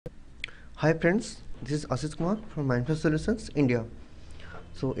Hi friends, this is Ashis Kumar from Mindfire Solutions, India.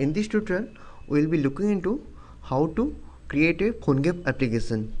 So in this tutorial, we will be looking into how to create a Phonegap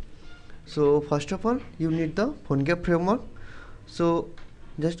application. So first of all, you need the Phonegap framework. So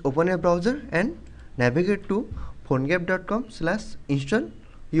just open a browser and navigate to phonegap.com/install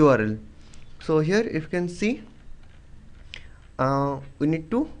URL. So here if you can see, we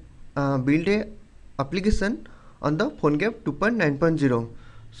need to build a application on the Phonegap 2.9.0.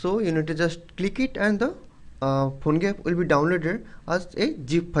 So you need to just click it and the Phonegap will be downloaded as a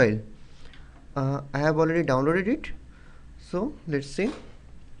zip file. I have already downloaded it, so let's see.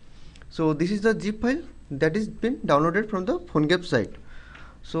 So this is the zip file that is been downloaded from the Phonegap site.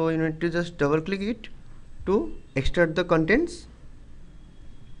 So you need to just double click it to extract the contents.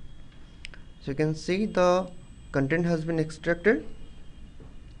 So you can see the content has been extracted.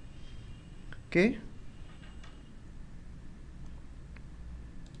 Okay,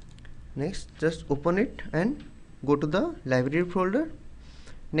 next just open it and go to the library folder.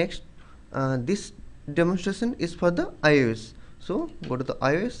 Next, this demonstration is for the iOS, so go to the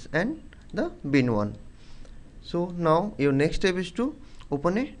iOS and the bin one. So now your next step is to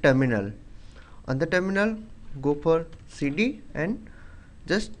open a terminal. On the terminal, go for CD and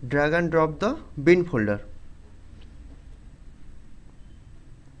just drag and drop the bin folder.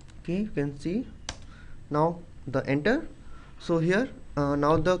 Okay, you can see now the enter. So here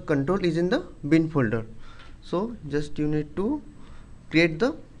now the control is in the bin folder, so just you need to create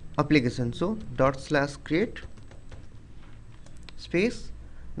the application. So /create space.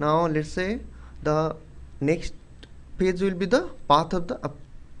 Now let's say the next page will be the path of the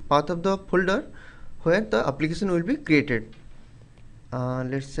folder where the application will be created.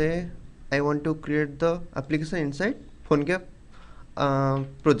 Let's say I want to create the application inside Phonegap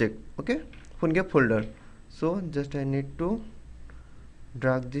project. Okay, Phonegap folder. So just I need to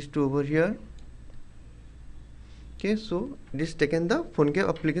drag this to over here. Okay, so it is taken the Phonegap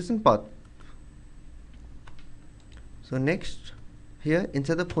application path. So next, here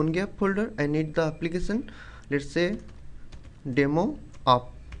inside the Phonegap folder I need the application, let's say demo app.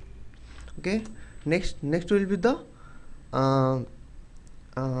 Okay, next will be the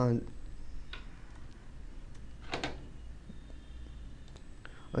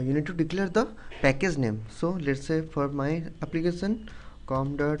you need to declare the package name. So let's say for my application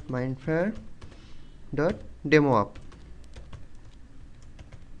com.mindfire.demo app.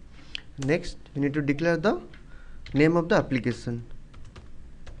 Next you need to declare the name of the application,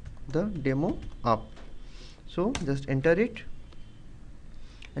 the demo app. So just enter it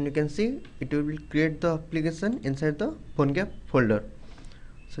and you can see it will create the application inside the Phonegap folder.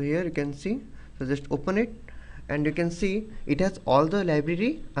 So here you can see, so just open it and you can see it has all the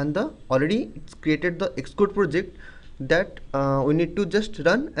library and the already it's created the Xcode project that we need to just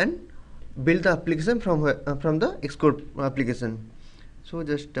run and build the application from the Xcode application. So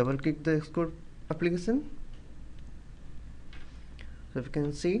just double click the Xcode application. So if you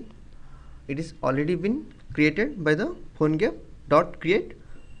can see, it is already been created by the phonegap.create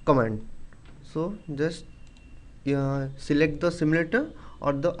command. So just select the simulator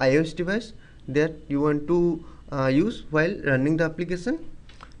or the iOS device that you want to use while running the application.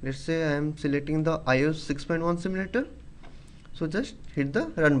 Let's say I am selecting the iOS 6.1 simulator. So just hit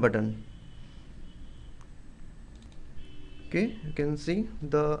the run button. Okay, you can see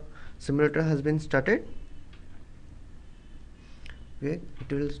the simulator has been started. Okay,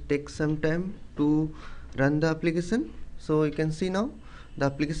 it will take some time to run the application. So you can see now the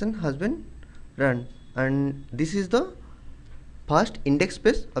application has been run and this is the first index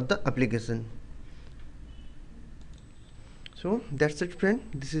page of the application. So that's it friend,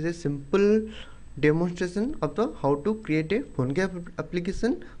 this is a simple demonstration of the how to create a Phonegap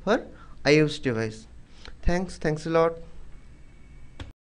application for iOS device. Thanks a lot.